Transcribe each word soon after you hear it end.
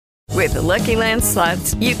With the Lucky Land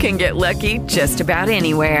Slots, you can get lucky just about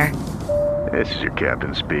anywhere. This is your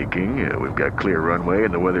captain speaking. We've got clear runway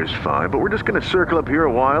and the weather's fine, but we're just going to circle up here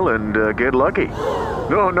a while and get lucky.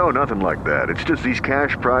 No, nothing like that. It's just these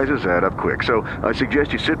cash prizes add up quick. So I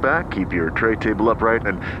suggest you sit back, keep your tray table upright,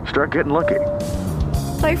 and start getting lucky.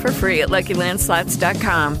 Play for free at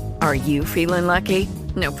LuckyLandSlots.com. Are you feeling lucky?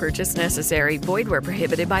 No purchase necessary. Void where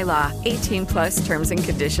prohibited by law. 18 plus terms and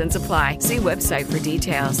conditions apply. See website for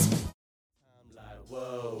details.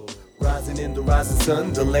 Rising in the rising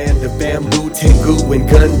sun, the land of bamboo, Tengu, and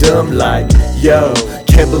Gundam. Like, yo,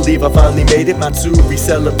 can't believe I finally made it. Matsuri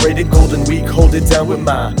celebrated Golden Week, hold it down with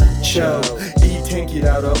my cho. Tank it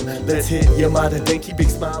out, let's hit Yamada Denki, big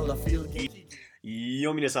smile, I feel geeky.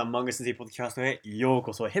 Yo, minasan, Manga Sensei Podcast へよう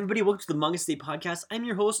こそ. Hey everybody, welcome to the Manga Sensei Podcast. I'm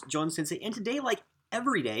your host, John Sensei, and today, like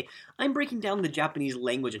every day, I'm breaking down the Japanese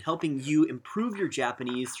language and helping you improve your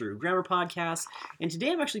Japanese through grammar podcasts. And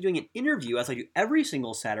today I'm actually doing an interview, as I do every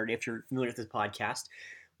single Saturday, if you're familiar with this podcast,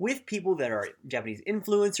 with people that are Japanese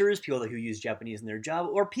influencers, people who use Japanese in their job,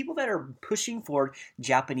 or people that are pushing forward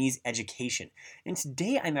Japanese education. And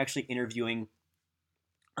today I'm actually interviewing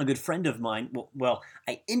a good friend of mine. Well,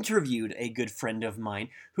 I interviewed a good friend of mine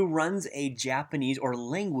who runs a Japanese or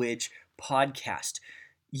language podcast.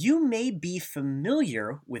 You may be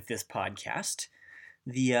familiar with this podcast,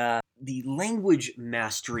 the Language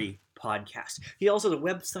Mastery podcast. He also has a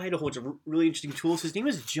website, a whole bunch of really interesting tools. His name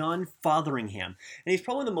is John Fotheringham, and he's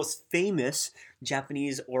probably the most famous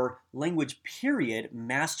Japanese or language period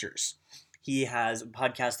masters. He has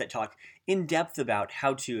podcasts that talk in depth about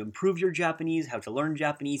how to improve your Japanese, how to learn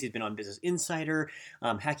Japanese. He's been on Business Insider,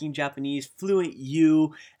 Hacking Japanese, Fluent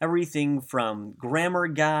U, everything from Grammar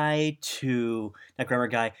Guy to, not Grammar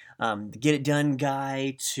Guy, the Get It Done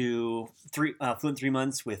Guy to Fluent 3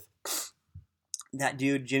 Months with that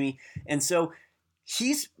dude, Jimmy. And so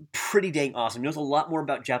he's pretty dang awesome. He knows a lot more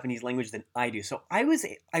about Japanese language than I do. So I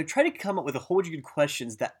tried to come up with a whole bunch of good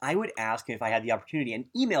questions that I would ask him if I had the opportunity, and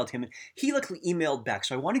emailed him, and he luckily emailed back.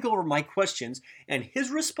 So I want to go over my questions and his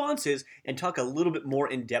responses and talk a little bit more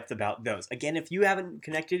in depth about those. Again, if you haven't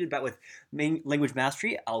connected about with Language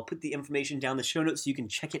Mastery, I'll put the information down in the show notes so you can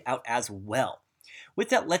check it out as well. With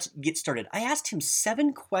that, let's get started. I asked him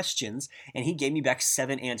 7 questions, and he gave me back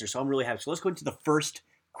 7 answers, so I'm really happy. So let's go into the first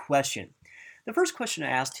question. The first question I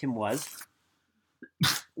asked him was,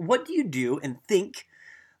 what do you do and think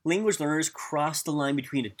language learners cross the line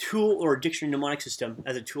between a tool or a dictionary mnemonic system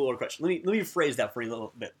as a tool or a crutch? Let me phrase that for you a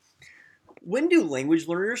little bit. When do language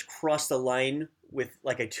learners cross the line with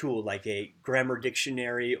like a tool, like a grammar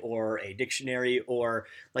dictionary or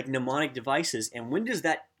like mnemonic devices, and when does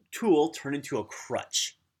that tool turn into a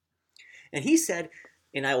crutch? And he said,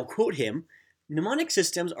 and I will quote him, "Mnemonic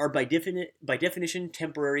systems are by definition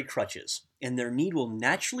temporary crutches, and their need will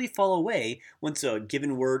naturally fall away once a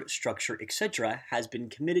given word, structure, etc. has been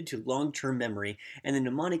committed to long-term memory and the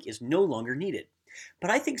mnemonic is no longer needed.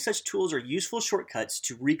 But I think such tools are useful shortcuts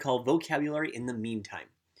to recall vocabulary in the meantime."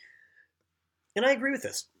 And I agree with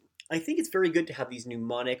this. I think it's very good to have these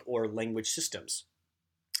mnemonic or language systems.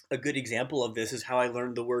 A good example of this is how I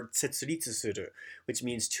learned the word setsuritsu suru, which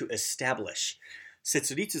means to establish.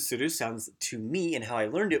 Setsuritsu suru sounds to me, and how I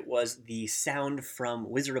learned it was the sound from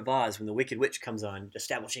Wizard of Oz when the Wicked Witch comes on,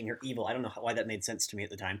 establishing her evil. I don't know why that made sense to me at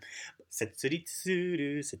the time.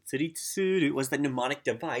 Setsuritsu suru was the mnemonic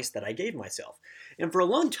device that I gave myself. And for a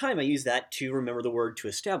long time, I used that to remember the word to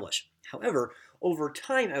establish. However, over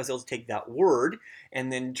time, I was able to take that word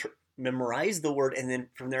and then memorize the word, and then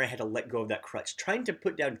from there I had to let go of that crutch. Trying to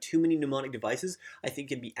put down too many mnemonic devices, I think,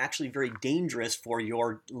 can be actually very dangerous for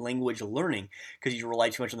your language learning, because you rely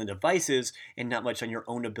too much on the devices and not much on your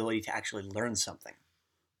own ability to actually learn something.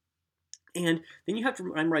 And then you have to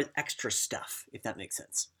memorize extra stuff, if that makes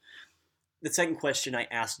sense. The second question I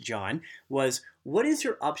asked John was, what is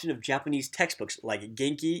your option of Japanese textbooks like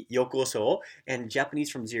Genki, Yokoso, and Japanese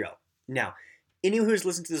from Zero? Now, anyone who's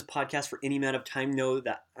listened to this podcast for any amount of time know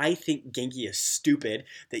that I think Genki is stupid,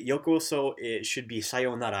 that Yokoso should be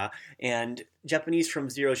sayonara, and Japanese from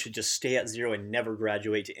Zero should just stay at 0 and never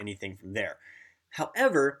graduate to anything from there.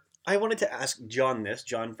 However, I wanted to ask John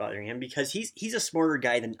Fotheringham, because he's a smarter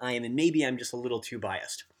guy than I am, and maybe I'm just a little too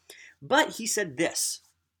biased. But he said this: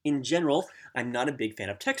 in general, I'm not a big fan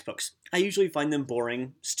of textbooks. I usually find them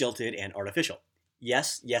boring, stilted, and artificial.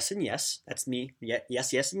 Yes, and yes. That's me.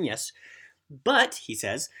 Yes, and yes. But, he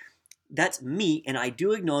says, that's me, and I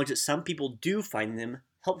do acknowledge that some people do find them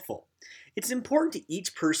helpful. It's important to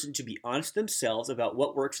each person to be honest with themselves about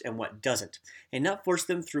what works and what doesn't, and not force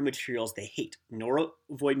them through materials they hate, nor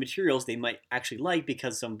avoid materials they might actually like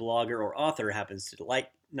because some blogger or author happens to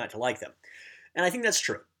not to like them. And I think that's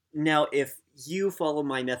true. Now, if you follow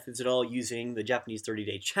my methods at all using the Japanese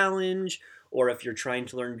 30-day challenge, or if you're trying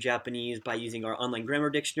to learn Japanese by using our online grammar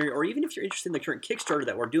dictionary, or even if you're interested in the current Kickstarter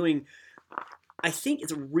that we're doing, I think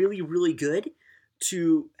it's really, really good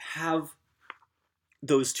to have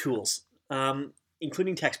those tools,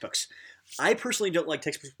 including textbooks. I personally don't like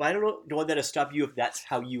textbooks, but I don't want that to stop you if that's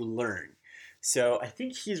how you learn. So I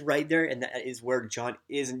think he's right there, and that is where John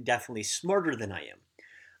is definitely smarter than I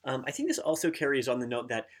am. I think this also carries on the note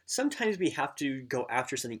that sometimes we have to go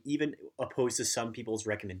after something even opposed to some people's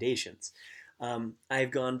recommendations.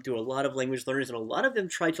 I've gone through a lot of language learners, and a lot of them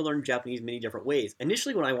try to learn Japanese many different ways.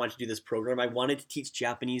 Initially, when I wanted to do this program, I wanted to teach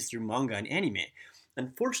Japanese through manga and anime.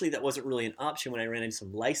 Unfortunately, that wasn't really an option when I ran into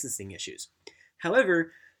some licensing issues.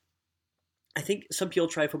 However, I think some people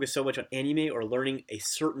try to focus so much on anime or learning a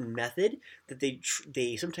certain method that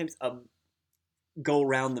they sometimes go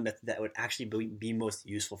around the method that would actually be most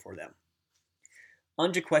useful for them.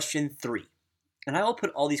 On to question 3. And I will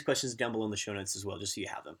put all these questions down below in the show notes as well, just so you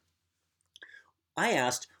have them. I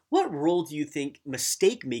asked, what role do you think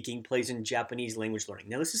mistake making plays in Japanese language learning?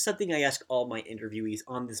 Now, this is something I ask all my interviewees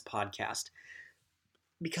on this podcast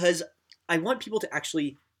because I want people to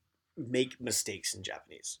actually make mistakes in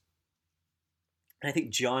Japanese. And I think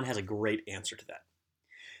John has a great answer to that.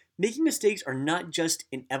 Making mistakes are not just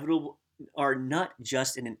an inevitable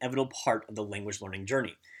part of the language learning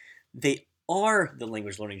journey. They are the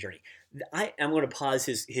language learning journey. I'm going to pause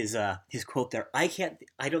his quote there. I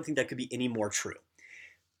don't think that could be any more true.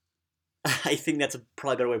 I think that's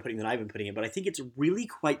probably a better way of putting it than I've been putting it, but I think it's really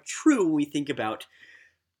quite true when we think about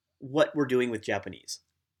what we're doing with Japanese.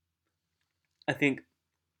 I think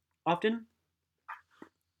often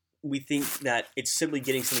we think that it's simply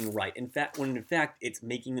getting something right. In fact, it's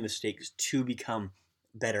making the mistakes to become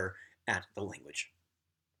better at the language.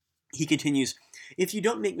 He continues, if you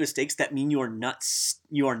don't make mistakes, that means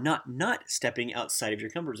you are not stepping outside of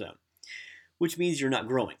your comfort zone, which means you're not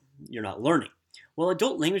growing, you're not learning. While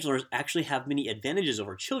adult language learners actually have many advantages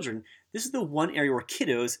over children, this is the one area where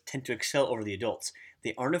kiddos tend to excel over the adults.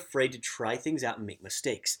 They aren't afraid to try things out and make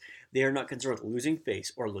mistakes. They are not concerned with losing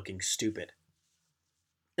face or looking stupid.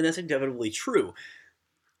 And that's inevitably true.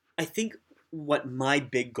 I think what my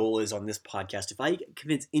big goal is on this podcast, if I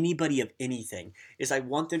convince anybody of anything, is I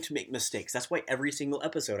want them to make mistakes. That's why every single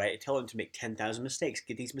episode I tell them to make 10,000 mistakes.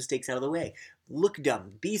 Get these mistakes out of the way. Look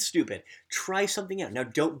dumb. Be stupid. Try something out. Now,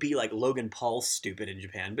 don't be like Logan Paul stupid in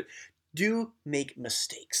Japan, but do make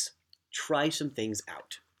mistakes. Try some things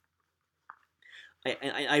out.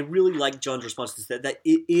 I really like John's response to that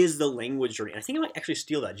it is the language journey. I think I might actually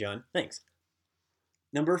steal that, John. Thanks.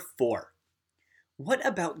 Number 4. What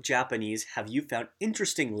about Japanese have you found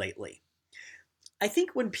interesting lately? I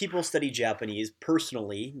think when people study Japanese,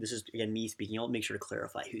 personally, this is again me speaking, I'll make sure to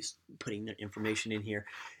clarify who's putting their information in here,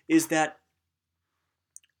 is that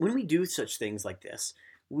when we do such things like this,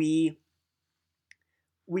 we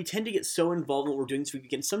tend to get so involved in what we're doing so we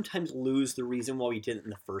can sometimes lose the reason why we did it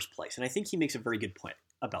in the first place. And I think he makes a very good point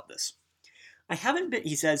about this.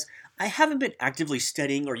 He says, I haven't been actively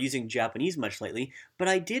studying or using Japanese much lately, but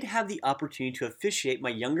I did have the opportunity to officiate my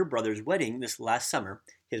younger brother's wedding this last summer.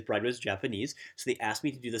 His bride was Japanese, so they asked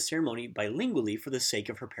me to do the ceremony bilingually for the sake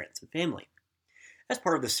of her parents and family. As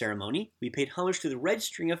part of the ceremony, we paid homage to the red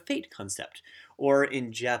string of fate concept, or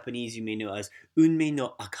in Japanese you may know as unmei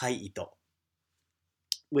no akai ito,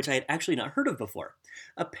 which I had actually not heard of before.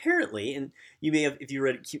 Apparently, and you may have, if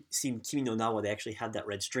you seen Kimi no Na wa, they actually have that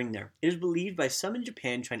red string there. It is believed by some in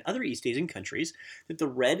Japan, China, and other East Asian countries that the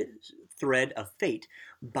red thread of fate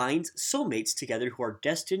binds soulmates together who are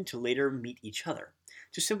destined to later meet each other.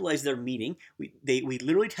 To symbolize their meeting, we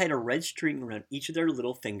literally tied a red string around each of their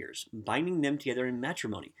little fingers, binding them together in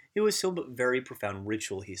matrimony. It was still a very profound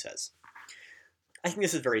ritual, he says. I think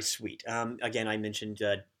this is very sweet. Again, I mentioned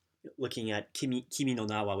looking at Kimi no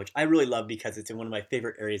Na wa, which I really love because it's in one of my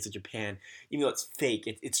favorite areas of Japan. Even though it's fake,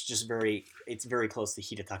 it's very close to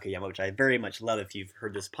Hida Takayama, which I very much love if you've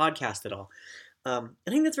heard this podcast at all. I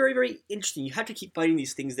think that's very, very interesting. You have to keep finding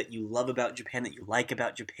these things that you love about Japan, that you like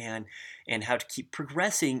about Japan, and how to keep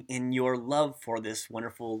progressing in your love for this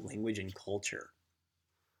wonderful language and culture.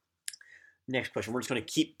 Next question. We're just going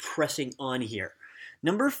to keep pressing on here.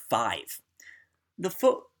 Number 5.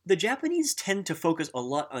 The Japanese tend to focus a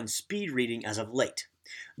lot on speed reading as of late.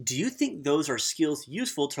 Do you think those are skills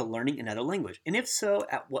useful to learning another language? And if so,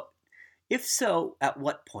 at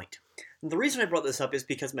what point? And the reason I brought this up is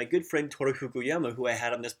because my good friend Toru Fukuyama, who I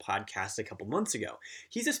had on this podcast a couple months ago,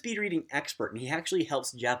 he's a speed reading expert, and he actually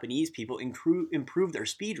helps Japanese people improve their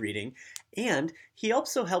speed reading, and he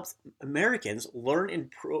also helps Americans learn and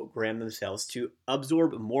program themselves to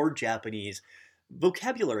absorb more Japanese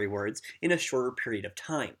vocabulary words in a shorter period of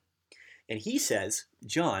time. And he says,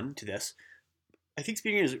 John, to this, I think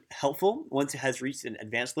speaking is helpful once it has reached an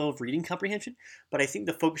advanced level of reading comprehension, but I think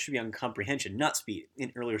the focus should be on comprehension, not speed,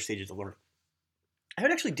 in earlier stages of learning. I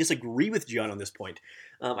would actually disagree with John on this point.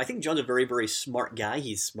 I think John's a very, very smart guy.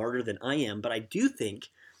 He's smarter than I am, but I do think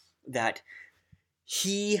that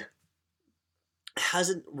he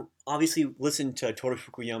hasn't obviously listened to Toru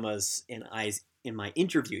Fukuyama's and I's in my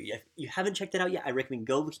interview. If you haven't checked that out yet, I recommend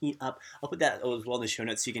go looking it up. I'll put that as well in the show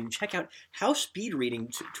notes so you can check out how speed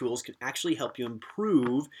reading tools can actually help you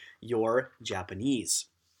improve your Japanese.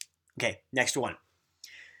 Okay, next one.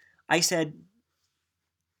 I said,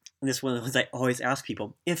 and this is one of the ones I always ask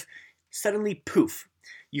people, if suddenly, poof,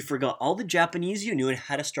 you forgot all the Japanese you knew and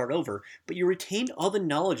had to start over, but you retained all the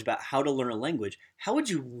knowledge about how to learn a language, how would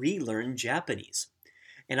you relearn Japanese?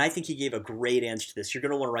 And I think he gave a great answer to this. You're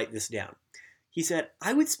going to want to write this down. He said,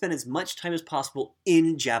 I would spend as much time as possible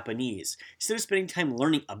in Japanese. Instead of spending time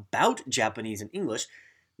learning about Japanese and English,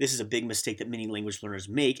 this is a big mistake that many language learners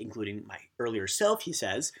make, including my earlier self, he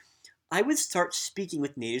says, I would start speaking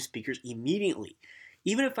with native speakers immediately.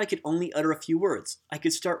 Even if I could only utter a few words, I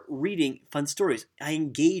could start reading fun stories. I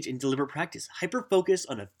engage in deliberate practice, hyper-focus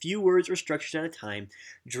on a few words or structures at a time,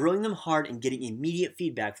 drilling them hard and getting immediate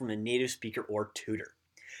feedback from a native speaker or tutor.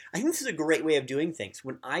 I think this is a great way of doing things.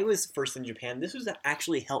 When I was first in Japan, this was that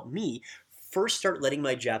actually helped me first start letting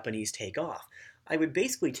my Japanese take off. I would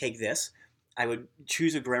basically take this, I would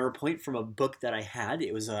choose a grammar point from a book that I had.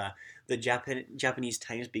 It was the Japanese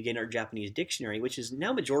Times Beginner Japanese Dictionary, which is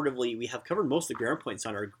now majoritively, we have covered most of the grammar points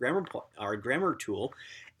on our grammar tool.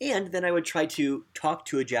 And then I would try to talk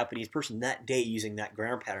to a Japanese person that day using that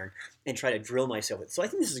grammar pattern and try to drill myself with it. So I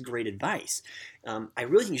think this is great advice. I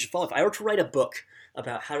really think you should follow. If I were to write a book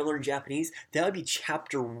about how to learn Japanese, that would be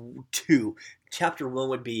chapter 2. Chapter 1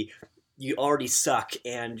 would be, you already suck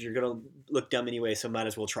and you're going to look dumb anyway, so might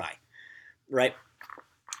as well try. Right?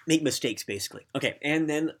 Make mistakes, basically. Okay, and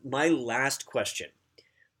then my last question.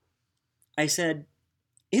 I said,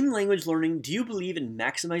 in language learning, do you believe in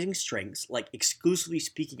maximizing strengths, like exclusively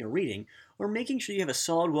speaking or reading, or making sure you have a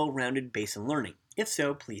solid, well-rounded base in learning? If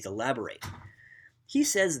so, please elaborate. He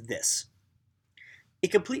says this.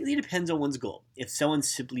 It completely depends on one's goal. If someone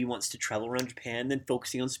simply wants to travel around Japan, then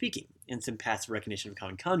focusing on speaking and some passive recognition of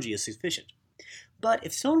common kanji is sufficient. But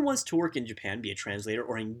if someone wants to work in Japan, be a translator,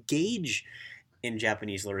 or engage in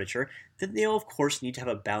Japanese literature, then they'll of course need to have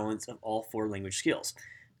a balance of all 4 language skills.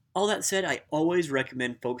 All that said, I always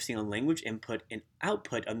recommend focusing on language input and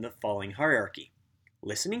output on the following hierarchy.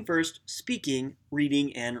 Listening first, speaking,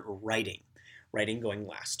 reading, and writing. Writing going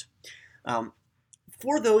last.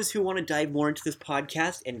 For those who want to dive more into this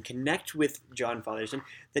podcast and connect with John Fotheringham,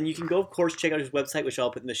 then you can go, of course, check out his website, which I'll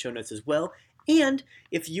put in the show notes as well. And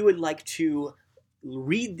if you would like to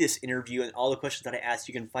read this interview and all the questions that I asked,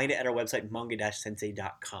 you can find it at our website,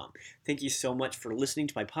 manga-sensei.com. Thank you so much for listening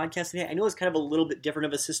to my podcast today. I know it's kind of a little bit different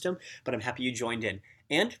of a system, but I'm happy you joined in.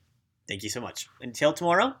 And thank you so much. Until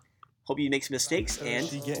tomorrow, hope you make some mistakes and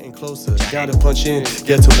She getting closer. Gotta punch in,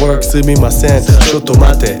 get to work, すみません。ちょっと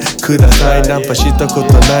待ってください。ナンパしたこ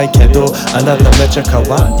とないけど、あなためちゃ可愛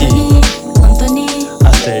い。本当に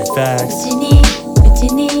I say facts. う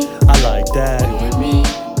ちに I like that. You and me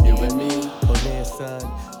You and me. お姉さん、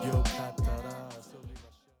よかったら遊びま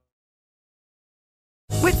し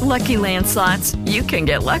ょう。 With Lucky Land Slots, you can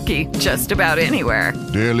get lucky just about anywhere.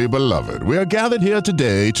 Dearly beloved, we are gathered here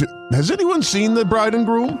today to... Has anyone seen the bride and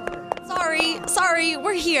groom? Sorry,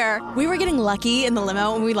 we're here. We were getting lucky in the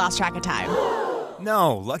limo and we lost track of time.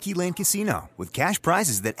 No, Lucky Land Casino, with cash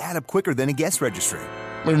prizes that add up quicker than a guest registry.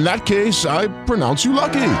 In that case, I pronounce you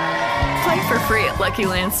lucky. Play for free at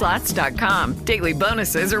LuckyLandSlots.com. Daily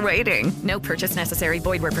bonuses are waiting. No purchase necessary.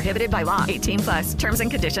 Void where prohibited by law. 18+. Terms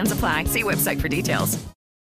and conditions apply. See website for details.